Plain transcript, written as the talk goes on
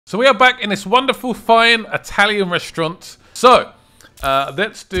So we are back in this wonderful, fine Italian restaurant. So,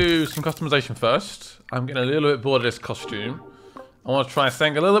 let's do some customization first. I'm getting a little bit bored of this costume. I want to try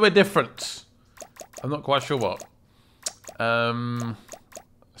something a little bit different. I'm not quite sure what.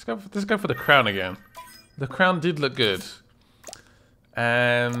 Let's go for the crown again. The crown did look good.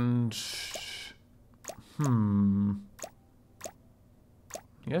 And...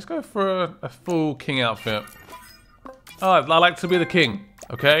 Yeah, let's go for a full king outfit. Oh, I like to be the king,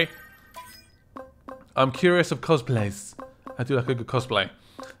 okay? I'm curious of cosplays. I do like a good cosplay.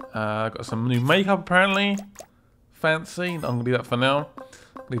 Got some new makeup apparently. Fancy. I'm gonna do that for now.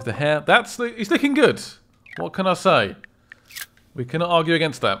 Leave the hair. He's looking good. What can I say? We cannot argue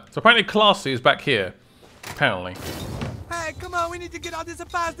against that. So apparently Classy is back here. Apparently. Hey, come on, we need to get all this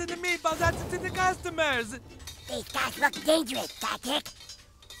pasta and the meatballs out to the customers. These guys look dangerous, Tactic.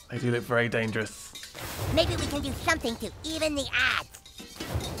 They do look very dangerous. Maybe we can do something to even the odds.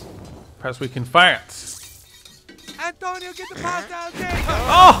 Perhaps we can fight. Antonio, get the pasta out there.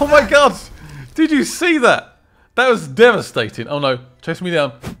 Oh my god! Did you see that? That was devastating. Oh no. Chase me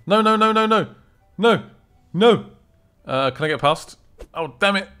down. No, no, no, no, no. No. No. Can I get past? Oh,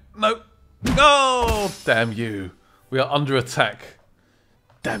 damn it. No. Oh, damn you. We are under attack.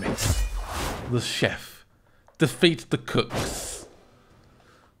 Damn it. The chef. Defeat the cooks.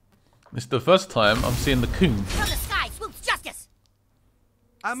 This is the first time I'm seeing the coon. From the sky swoops justice.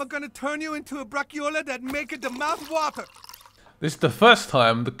 I'm gonna turn you into a brachiola that make it the mouth water. This is the first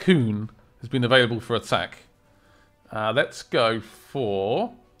time the coon has been available for attack. Let's go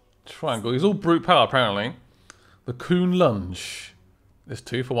for triangle. He's all brute power apparently. The coon lunge. There's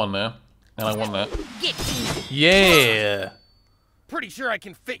 2 for 1 there. And I want that. Yeah! Pretty sure I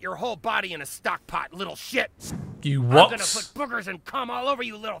can fit your whole body in a stock pot, little shit. You what? I'm gonna put boogers and cum all over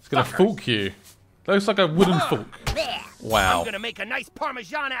you, little It's gonna fork you. That looks like a wooden fork. Wow. I'm gonna make a nice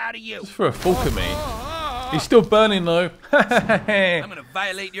parmigiana out of you. Just throw a fork at me. He's still burning though. I'm gonna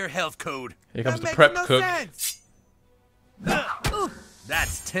violate your health code. Here comes the prep cook.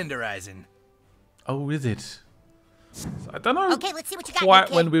 That's tenderizing. Oh, is it? I don't know Okay, let's see what you got, quite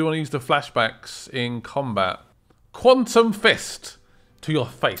kid. when we want to use the flashbacks in combat. Quantum fist to your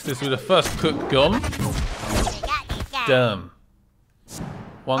face. This will be the first cook gone. Done.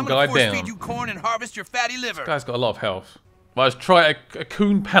 One guy down. Feed you corn and harvest your fatty liver. This guy's got a lot of health. Right, let's try a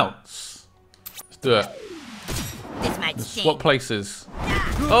coon pounce. Let's do it. This might Let's sting. swap places.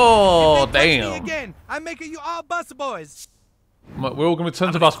 Oh, damn. Again. I'm making you all bus boys. We're all going to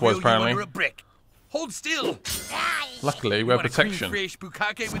return to bus boys, apparently. Under a brick. Hold still. Luckily, we have protection. Fresh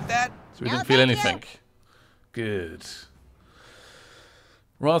bukkake with that? So we didn't feel anything. Good.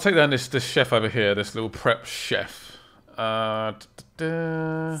 Right, I'll take down this chef over here, this little prep chef. Let's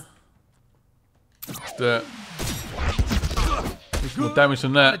do more damage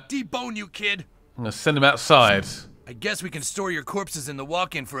than that. Debone you, kid. I'm going to send him outside. I guess we can store your corpses in the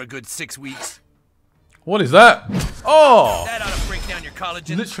walk-in for a good 6 weeks. What is that? Oh! That ought to break down your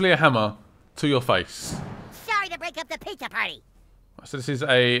collagen. Literally a hammer to your face. Sorry to break up the pizza party. So this is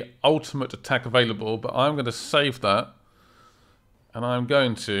a ultimate attack available, but I'm going to save that. And I'm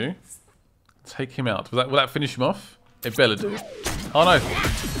going to take him out. Will that finish him off? It better do. Oh no.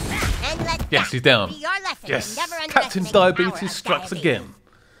 Yes, he's down. Yes. Captain Diabetes strikes again.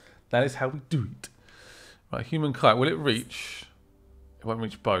 That is how we do it. Right, human kite. Will it reach? It won't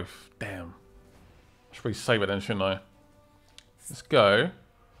reach both. Damn. I should probably save it then, shouldn't I? Let's go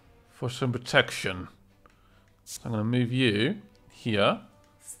for some protection. So I'm going to move you here.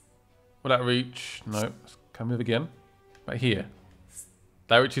 Will that reach? No. Can I move again? Right here.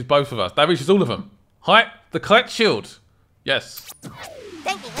 That reaches both of us. That reaches all of them. Height, the kite shield. Yes.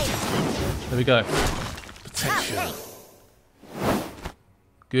 Thank you later. There we go. Protection.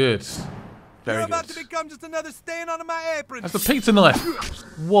 Good. Very You're about good. to become just another stain on my apron. That's the pizza knife.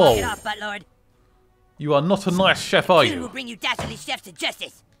 Whoa. Get off, Buttlord. You are not a nice chef, are You will you? bring you dastardly chefs to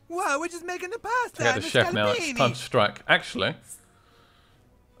justice. Wow, we're just making the pasta. I got and the chef now. It's scallopini. time to strike. Actually,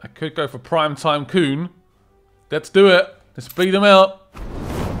 I could go for prime time coon. Let's do it. Let's beat him out.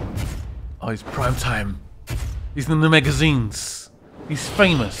 Oh, he's prime time. He's in the magazines. He's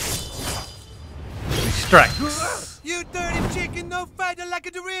famous. He strikes. You dirty chicken, no fighter like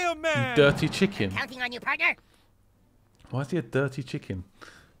a real man. Dirty chicken. Counting on you, partner. Why is he a dirty chicken?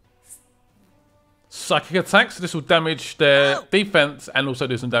 Psychic attack, so this will damage their defense and also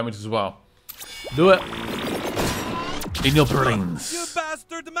do some damage as well. Do it. In your brains. You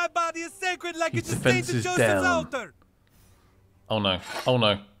bastard, my body is sacred like His it's a defense Saint is Joseph's down. altar. Oh no. Oh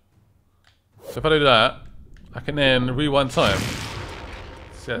no. So if I do that, I can then rewind time.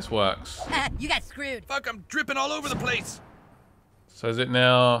 See how this works. You got screwed. Fuck, I'm dripping all over the place. So is it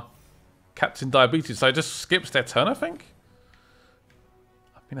now Captain Diabetes? So it just skips their turn, I think?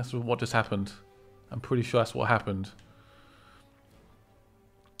 I think that's what just happened. I'm pretty sure that's what happened.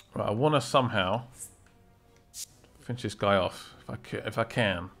 Right, I want to somehow finish this guy off if I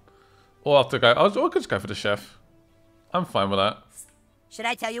can. Or I'll have to go. I could just go for the chef. I'm fine with that. Should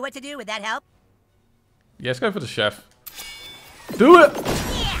I tell you what to do? Would that help? Yeah, let's go for the chef. Do it!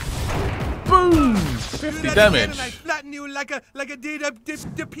 Yeah! Boom! 50 damage. And I flatten you like a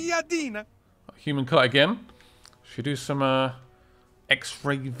the piadina. Human cut again. Should do some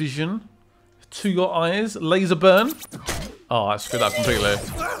X-ray vision to your eyes. Laser burn. Oh, I screwed up completely.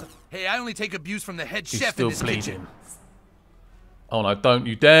 Hey, I only take abuse from the head He's chef still in this bleeding. kitchen. Oh no, don't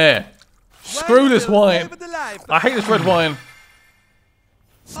you dare. Screw this wine. I hate this red wine.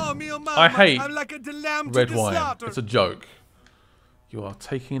 Oh, me, oh, mama. I hate I'm like a lamb red to the wine. slaughter. It's a joke. You are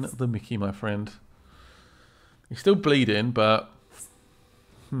taking the mickey, my friend. He's still bleeding, but...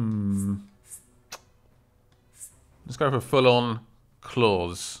 Let's go for full-on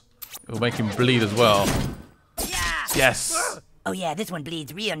claws. It'll make him bleed as well. Yeah! Yes! Oh yeah, this one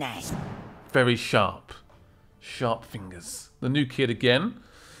bleeds real nice. Very sharp. Sharp fingers. The new kid again.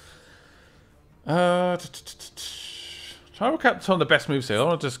 Try to recap some of the best moves here. I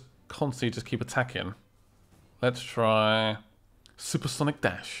want to just constantly just keep attacking. Let's try Supersonic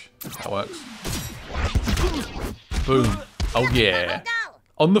Dash. That works. Boom. Oh yeah.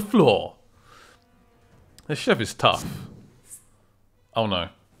 On the floor. The chef is tough. Oh no.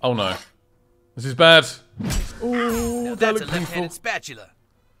 Oh no. This is bad. Ooh, Now that that's a looked painful. left-handed spatula.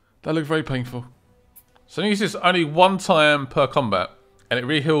 That looked very painful. So I use this only one time per combat, and it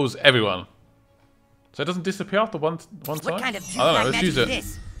re-heals everyone. So it doesn't disappear after one time? What kind of I don't know, black let's magic use is it.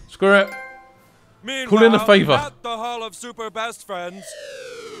 this? Screw it. Meanwhile, in a favor. at the Hall of Super Best Friends.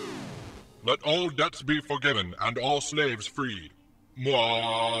 Let all debts be forgiven and all slaves freed. Mwah.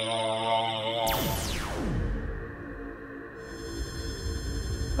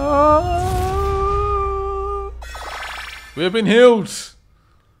 We have been healed.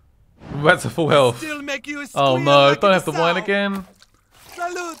 We're back to full health. Still make you Oh squeal no, like don't a have to whine sow. again.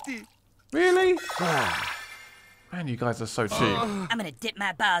 Saluti. Really? Man, you guys are so cheap. I'm gonna dip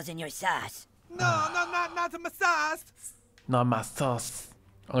my balls in your sauce. No, not a massage. No, my sauce.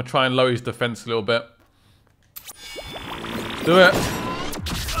 I'm going to try and lower his defense a little bit. Let's do it.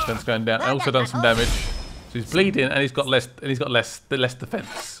 Defense going down. I also done some damage. So he's bleeding and he's got less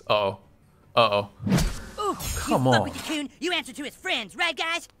defense. Uh-oh. Uh-oh. Ooh, Come you fuck on. with the coon, you answer to his friends, right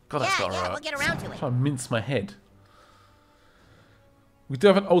guys? God, that's yeah, not yeah, right. we'll get around to it. Try and mince my head. We do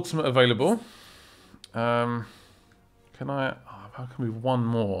have an ultimate available. Can I... Oh, how can we one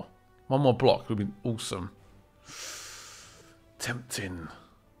more? One more block would be awesome. Tempting.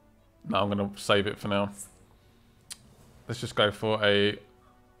 No, I'm going to save it for now. Let's just go for a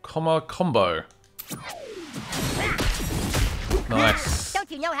combo. Nice. Don't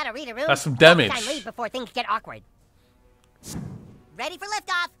you know how to read a room? That's some damage. Next time leave before things get awkward. Ready for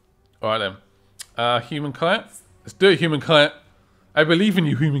liftoff? Alright then. Human kite. Let's do it, human kite. I believe in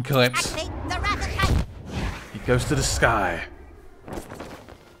you, human kite. Activate the rapid kite. He goes to the sky.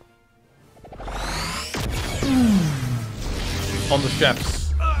 On the chefs.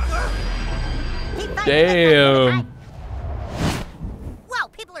 Keep fighting this Damn. one, whoa,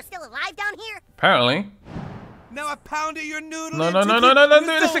 people are still alive down here? Apparently. Now I pounded your noodle. No, into don't do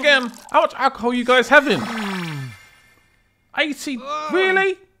this crystal. again. How much alcohol you guys having? 80.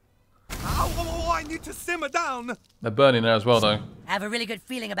 Really? Oh, I need to simmer down. They're burning there as well, though. I have a really good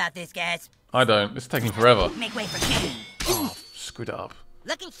feeling about this, guys. I don't. It's taking forever. Make way for Coon. Oh, screwed it up.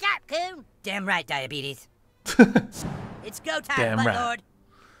 Looking sharp, Coon. Damn right, Diabetes. It's go time, Damn Butt right. Lord.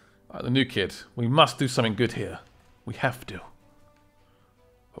 Right, the new kid. We must do something good here. We have to.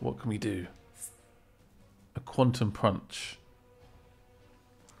 But what can we do? A quantum punch.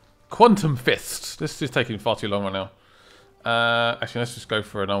 Quantum fist. This is taking far too long right now. Actually, let's just go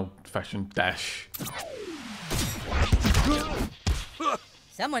for an old-fashioned dash.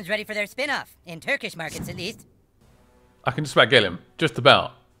 Someone's ready for their spin-off. In Turkish markets, at least. I can just about get him. Just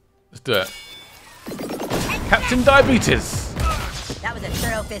about. Let's do it. Captain Diabetes. That was a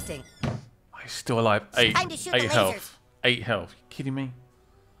thorough fisting. Oh, he's still alive. Eight Time to shoot the health. 8 health. You kidding me?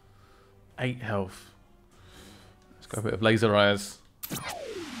 8 health. Let's go a bit of laser eyes. Is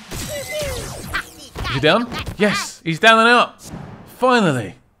he down? Yes, he's down and out.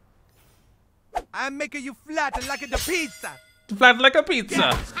 Finally. I'm making you flat like the pizza. Flat like a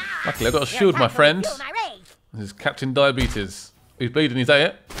pizza. Luckily, I've got a shield, my friend. This is Captain Diabetes. He's bleeding, he's at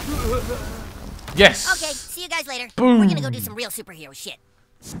it. Yes. Okay, see you guys later. Boom. We're gonna go do some real superhero shit.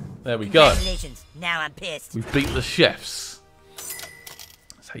 There we go. Congratulations. Now I'm pissed. We've beat the chefs.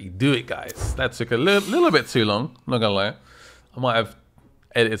 how you do it, guys. That took a little bit too long. I'm not gonna lie. I might have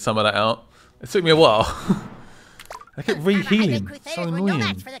edited some of that out. It took me a while. I kept re-healing. So No annoying.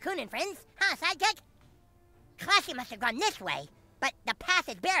 match for the Coon and friends, huh, sidekick? Classy must have gone this way, but the path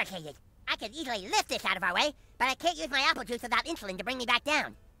is barricaded. I could easily lift this out of our way, but I can't use my apple juice without insulin to bring me back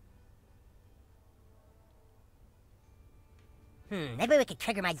down. Maybe we could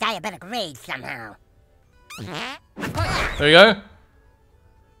trigger my diabetic rage somehow. There you go. Does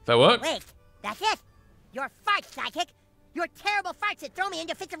that work? Wait, that's it. Your farts, sidekick. Your terrible farts that throw me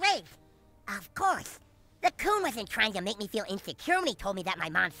into fits of rage. Of course. The Coon wasn't trying to make me feel insecure when he told me that my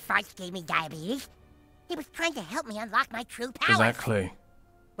mom's farts gave me diabetes. He was trying to help me unlock my true powers. Exactly.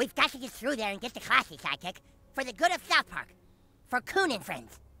 We've got to get through there and get to Classy, sidekick. For the good of South Park. For Coon and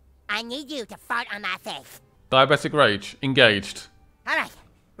friends. I need you to fart on my face. Diabetic rage. Engaged. Alright.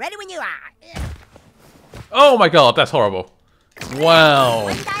 Ready when you are. Oh my god, that's horrible. Wow.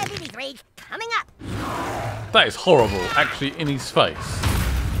 One diabetes rage coming up. That is horrible. Actually, in his face.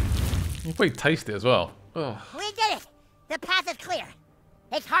 You probably taste it as well. Ugh. We did it! The path is clear.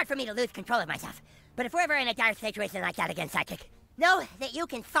 It's hard for me to lose control of myself. But if we're ever in a dire situation like that again, sidekick, know that you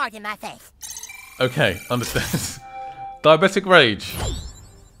can fart in my face. Okay, understand. Diabetic rage.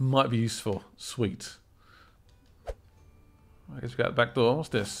 Might be useful. Sweet. I guess we got the back door. What's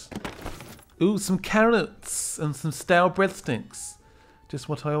this? Ooh, some carrots and some stale breadsticks. Just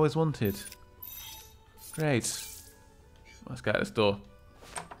what I always wanted. Great. Let's get out this door.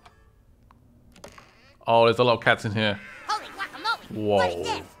 Oh, there's a lot of cats in here. Holy guacamole! Whoa. What is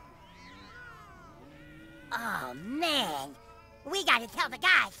this? Oh, man. We gotta tell the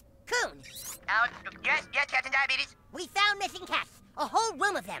guys. Coon. Yes, Captain Diabetes. We found missing cats. A whole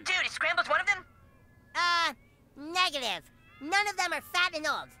room of them. Dude, is Scrambles one of them? Negative. None of them are fat and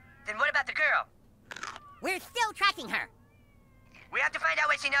old. Then what about the girl? We're still tracking her. We have to find out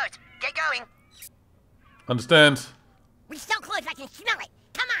what she knows. Get going. Understand. We're so close I can smell it.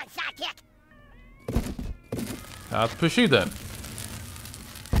 Come on, sidekick. How to push you then?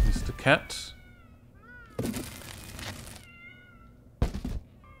 Mr. Cat.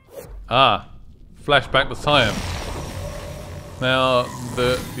 Ah. Flashback the time. Now,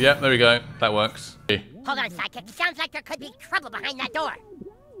 yeah, there we go. That works. Hold on, sidekick. Sounds like there could be trouble behind that door.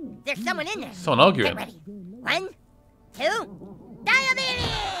 There's someone in there. Someone arguing. Get ready. 1, 2, diabetes!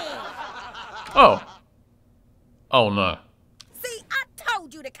 Oh. Oh no. See, I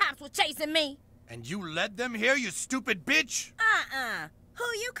told you the cops were chasing me. And you led them here, you stupid bitch? Who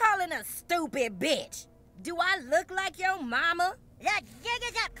you calling a stupid bitch? Do I look like your mama? The jig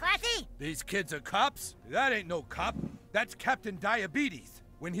is up, Classy! These kids are cops? That ain't no cop. That's Captain Diabetes.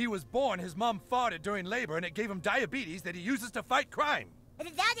 When he was born, his mom farted during labor and it gave him diabetes that he uses to fight crime.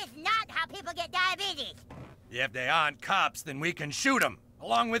 That is not how people get diabetes. If they aren't cops, then we can shoot them.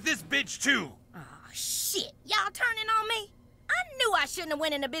 Along with this bitch, too. Oh, shit. Y'all turning on me? I knew I shouldn't have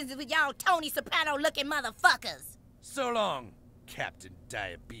went into business with y'all Tony Soprano-looking motherfuckers. So long, Captain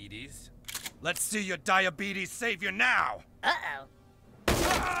Diabetes. Let's see your diabetes savior now. Uh-oh.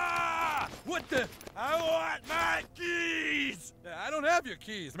 Ah! What the? I want my keys! I don't have your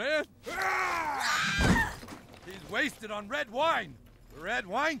keys, man. Ah! He's wasted on red wine. The red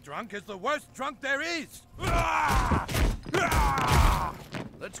wine drunk is the worst drunk there is. Ah! Ah!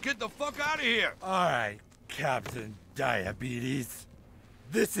 Let's get the fuck out of here. All right, Captain Diabetes.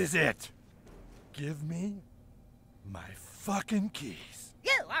 This is it. Give me my fucking keys.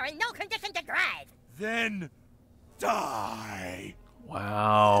 You are in no condition to drive. Then die.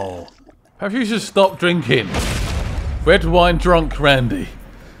 Wow. Perhaps you should stop drinking. Red wine drunk Randy.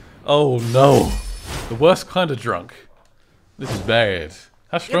 Oh no. The worst kind of drunk. This is bad.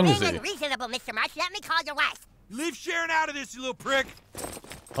 How strong You're is being he? unreasonable, Mr. Marsh. Let me call your wife. Leave Sharon out of this, you little prick.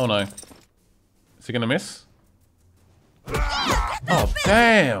 Oh no. Is he gonna miss? Oh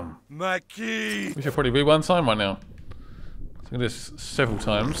damn. My key. We should probably rewind time right now. Look at this several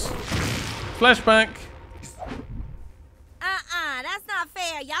times. Flashback. That's not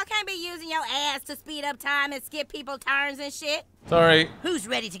fair. Y'all can't be using your ass to speed up time and skip people turns and shit. Sorry. Who's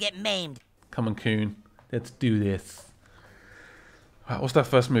ready to get maimed? Come on, Coon. Let's do this. Right, what's that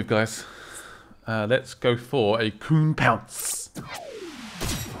first move, guys? Let's go for a Coon Pounce.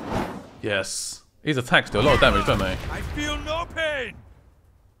 Yes. These attacks do a lot of damage, don't they? I feel no pain.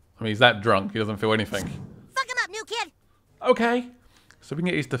 I mean, he's that drunk, he doesn't feel anything. Fuck him up, new kid. Okay. So we can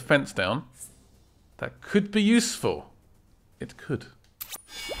get his defense down. That could be useful. It could.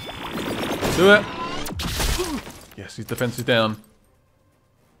 Do it. Yes, his defense is down.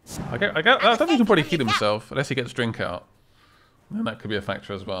 I don't think he can probably heal himself unless he gets drink out. And that could be a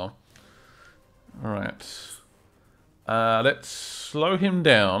factor as well. Alright. Let's slow him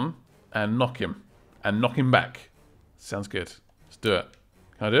down and knock him. And knock him back. Sounds good. Let's do it.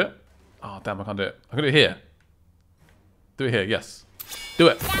 Can I do it? Oh, damn, I can't do it. I can do it here. Do it here, yes. Do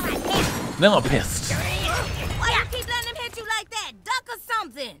it. Now I'm pissed. Why you keep letting him hit you like that? Duck or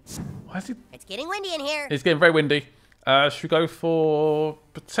something. Why is he... It's getting windy in here. It's getting very windy. Should we go for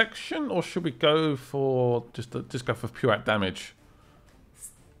protection or should we go for just go for pure out damage?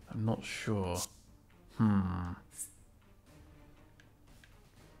 I'm not sure. I'm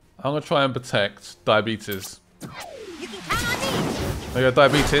gonna try and protect Diabetes. You can count on me. There you go,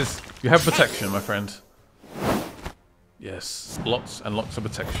 Diabetes. You have protection, my friend. Yes, lots and lots of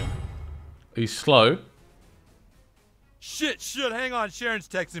protection. He's slow. Shit, hang on, Sharon's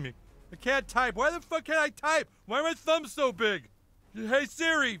texting me. I can't type. Why the fuck can't I type? Why are my thumbs so big? Hey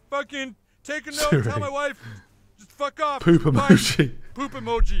Siri, fucking take a note and tell my wife, just fuck off. Poop emoji. Poop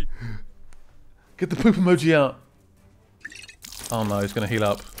emoji. Get the poop emoji out. Oh no, he's gonna heal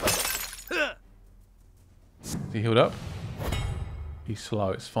up. Is he healed up? He's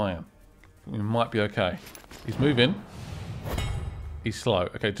slow, it's fine. We might be okay. He's moving. He's slow.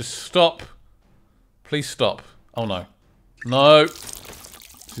 Okay, just stop. Please stop. Oh no. No.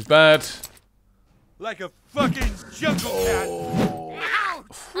 This is bad. Like a fucking jungle cat.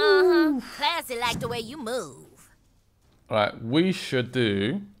 Classy like the way you move. Alright, we should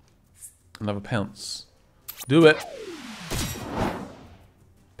do another pounce. Do it.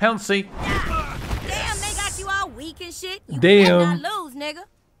 Pouncey. Damn, they got you all weak and shit. You Damn. better not lose, nigga.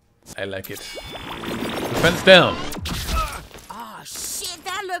 I like it. Defense down. Oh shit,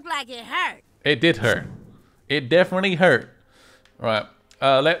 that looked like it hurt. It did hurt. It definitely hurt. Right.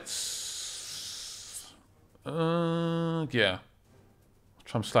 Let's... yeah.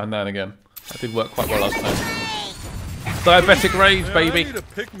 Try and slide down again. That did work quite well last time. Diabetic rage, Man, baby. I need to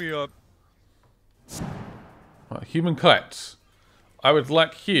pick me up. Right, human collects. I would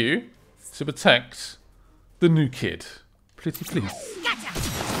like you to protect the new kid. Pretty please. Gotcha.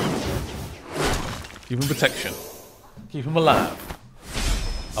 Give him protection. Keep him alive.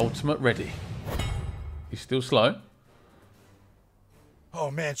 Ultimate ready. He's still slow. Oh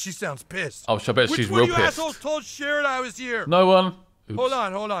man, she sounds pissed. Oh, I bet Which she's one real of you pissed. assholes told Sharon I was here? No one. Oops. Hold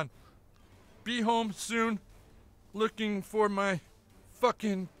on. Be home soon. Looking for my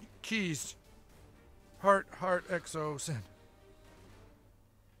fucking keys. Heart, XO, send.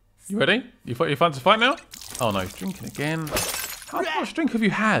 You ready? You fine to fight now? Oh no, he's drinking again. How much drink have you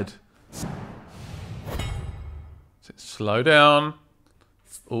had? Slow down.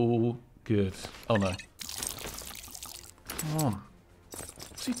 All good. Oh no. Come on.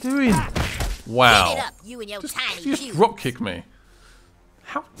 What's he doing? Wow. Give it up, you and your tiny He just cute. drop kick me.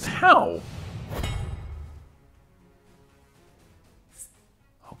 How?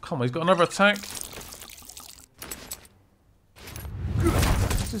 Oh come on, he's got another attack.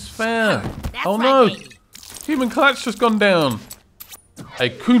 This is fair. That's Oh right, no. baby. Human clutch just gone down. A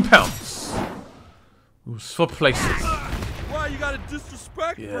coon pounce. We'll swap places. Why you gotta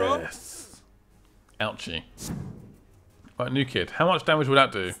disrespect, bro? Yes. Ouchie. Right, new kid. How much damage would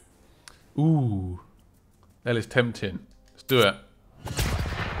that do? Ooh. That is tempting. Let's do it.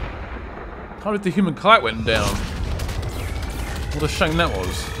 How did the human kite went down? What a shame that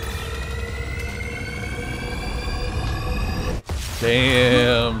was.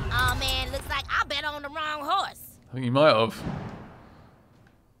 Damn. Oh man, looks like I bet on the wrong horse. I think you might have.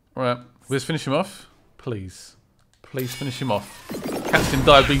 Alright, let's finish him off. Please. Please finish him off. Captain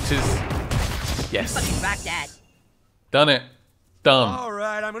Diabetes. Yes. Fucking rock that. Done it. Done.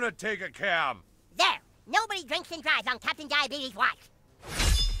 Alright, I'm gonna take a cab. There. Nobody drinks and drives on Captain Diabetes' watch.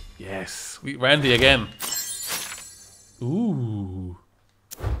 Yes. Sweet Randy again. Ooh.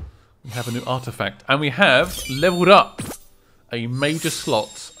 We have a new artifact. And we have leveled up a major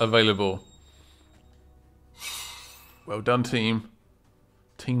slot available. Well done, team.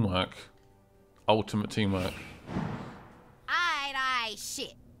 Teamwork. Ultimate teamwork. Aight,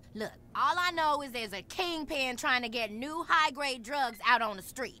 shit. Look, all I know is there's a kingpin trying to get new high-grade drugs out on the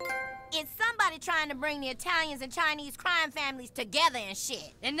street. It's somebody trying to bring the Italians and Chinese crime families together and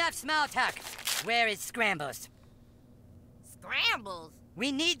shit. Enough small talk. Where is Scrambles? Scrambles?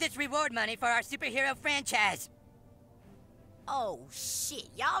 We need this reward money for our superhero franchise. Oh, shit.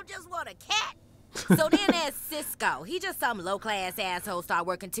 Y'all just want a cat? So then there's Cisco. He just some low-class asshole started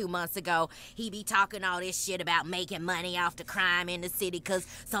working 2 months ago. He be talking all this shit about making money off the crime in the city because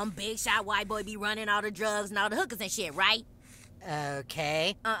some big shot white boy be running all the drugs and all the hookers and shit, right?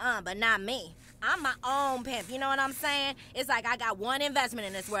 Okay. But not me. I'm my own pimp, you know what I'm saying? It's like I got one investment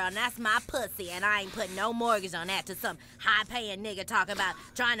in this world, and that's my pussy, and I ain't putting no mortgage on that to some high-paying nigga talking about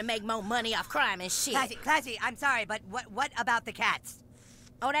trying to make more money off crime and shit. Classy, I'm sorry, but what about the cats?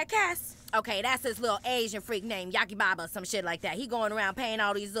 Oh, that Cass? Okay, that's this little Asian freak named Yakibaba or some shit like that. He going around paying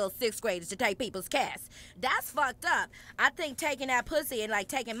all these little 6th graders to take people's cats. That's fucked up. I think taking that pussy and, like,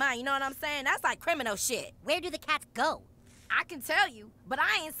 taking mine, you know what I'm saying? That's like criminal shit. Where do the cats go? I can tell you, but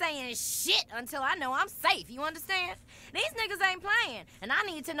I ain't saying shit until I know I'm safe, you understand? These niggas ain't playing, and I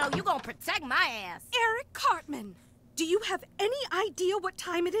need to know you gonna protect my ass. Eric Cartman, do you have any idea what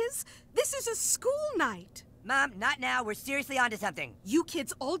time it is? This is a school night. Mom, not now. We're seriously onto something. You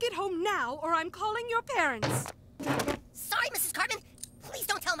kids all get home now, or I'm calling your parents. Sorry, Mrs. Cartman. Please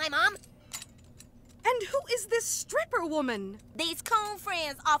don't tell my mom. And who is this stripper woman? These coon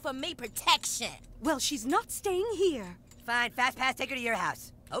friends offer me protection. Well, she's not staying here. Fine, fast pass, take her to your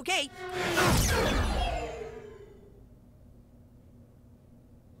house. Okay.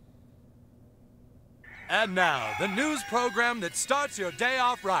 And now, the news program that starts your day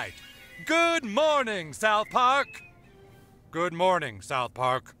off right. Good morning, South Park! Good morning, South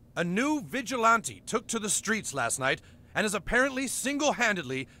Park. A new vigilante took to the streets last night and has apparently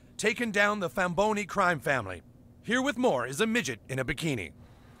single-handedly taken down the Famboni crime family. Here with more is a midget in a bikini.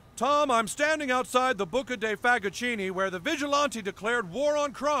 Tom, I'm standing outside the Buca dei Fagocini where the vigilante declared war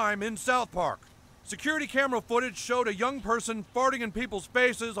on crime in South Park. Security camera footage showed a young person farting in people's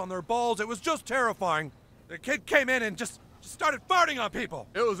faces on their balls. It was just terrifying. The kid came in and just started farting on people.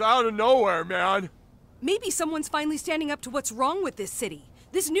 It was out of nowhere, man. Maybe someone's finally standing up to what's wrong with this city.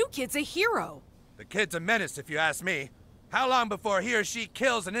 This new kid's a hero. The kid's a menace, if you ask me. How long before he or she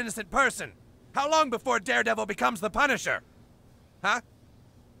kills an innocent person? How long before Daredevil becomes the Punisher? Huh?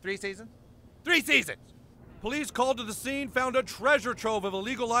 3 seasons? 3 seasons! Police called to the scene found a treasure trove of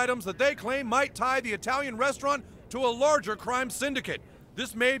illegal items that they claim might tie the Italian restaurant to a larger crime syndicate.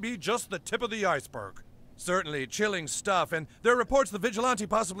 This may be just the tip of the iceberg. Certainly chilling stuff, and there are reports the vigilante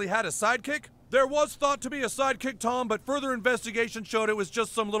possibly had a sidekick. There was thought to be a sidekick, Tom, but further investigation showed it was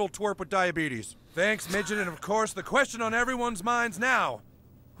just some little twerp with diabetes. Thanks, Midget, and of course, the question on everyone's minds now.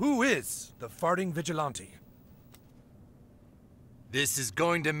 Who is the farting vigilante? This is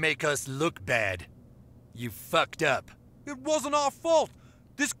going to make us look bad. You fucked up. It wasn't our fault.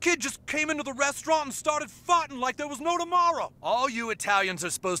 This kid just came into the restaurant and started farting like there was no tomorrow. All you Italians are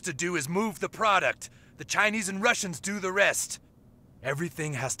supposed to do is move the product. The Chinese and Russians do the rest.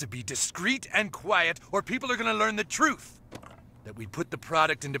 Everything has to be discreet and quiet, or people are gonna learn the truth. That we put the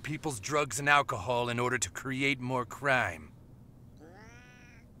product into people's drugs and alcohol in order to create more crime.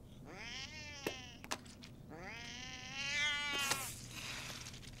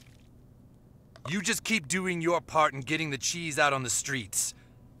 You just keep doing your part in getting the cheese out on the streets.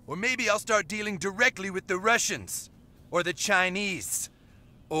 Or maybe I'll start dealing directly with the Russians, or the Chinese,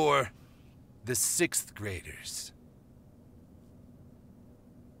 or the 6th graders.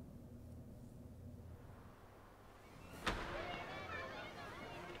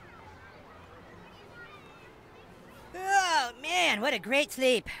 Oh, man, what a great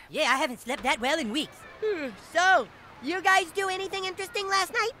sleep. Yeah, I haven't slept that well in weeks. So, you guys do anything interesting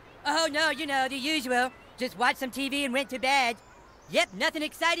last night? Oh, no, you know, the usual. Just watched some TV and went to bed. Yep, nothing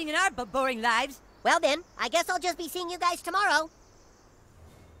exciting in our boring lives. Well then, I guess I'll just be seeing you guys tomorrow.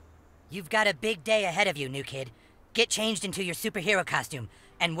 You've got a big day ahead of you, new kid. Get changed into your superhero costume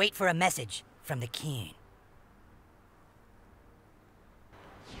and wait for a message from the king.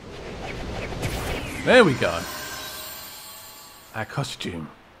 There we go. Our costume.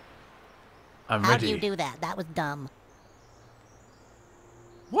 I'm How ready. do you do that? That was dumb.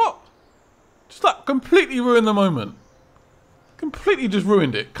 What? Just like completely ruined the moment. Completely just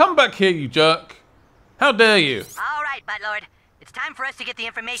ruined it. Come back here, you jerk. How dare you? All right, Buttlord. It's time for us to get the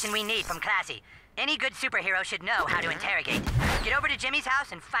information we need from Classy. Any good superhero should know how to interrogate. Get over to Jimmy's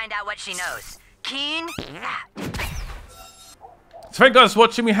house and find out what she knows. Keen? So thank you guys for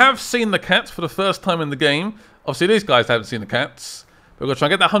watching. We have seen the cats for the first time in the game. Obviously, these guys haven't seen the cats. But we're going to try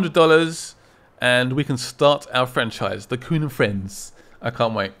and get that $100 and we can start our franchise, the Coon and Friends. I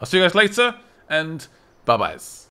can't wait. I'll see you guys later and bye-byes.